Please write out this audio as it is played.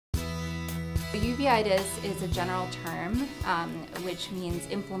Uveitis is a general term which means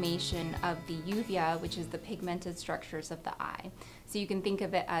inflammation of the uvea, which is the pigmented structures of the eye. So you can think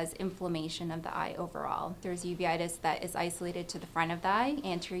of it as inflammation of the eye overall. There's uveitis that is isolated to the front of the eye,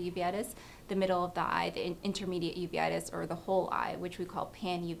 anterior uveitis, the middle of the eye, the intermediate uveitis, or the whole eye, which we call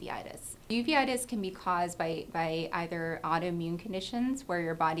panuveitis. Uveitis can be caused by either autoimmune conditions where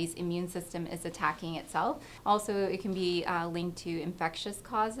your body's immune system is attacking itself. Also, it can be linked to infectious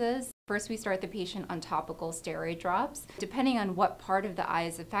causes. First, we start the patient on topical steroid drops. Depending on what part of the eye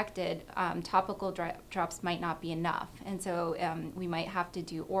is affected, topical drops might not be enough. And so we might have to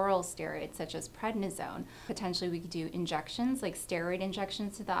do oral steroids such as prednisone. Potentially we could do injections like steroid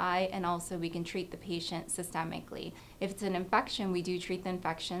injections to the eye, and also we can treat the patient systemically. If it's an infection, we do treat the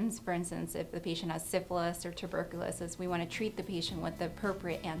infections. For instance, if the patient has syphilis or tuberculosis, we want to treat the patient with the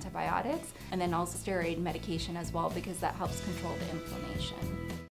appropriate antibiotics and then also steroid medication as well, because that helps control the inflammation.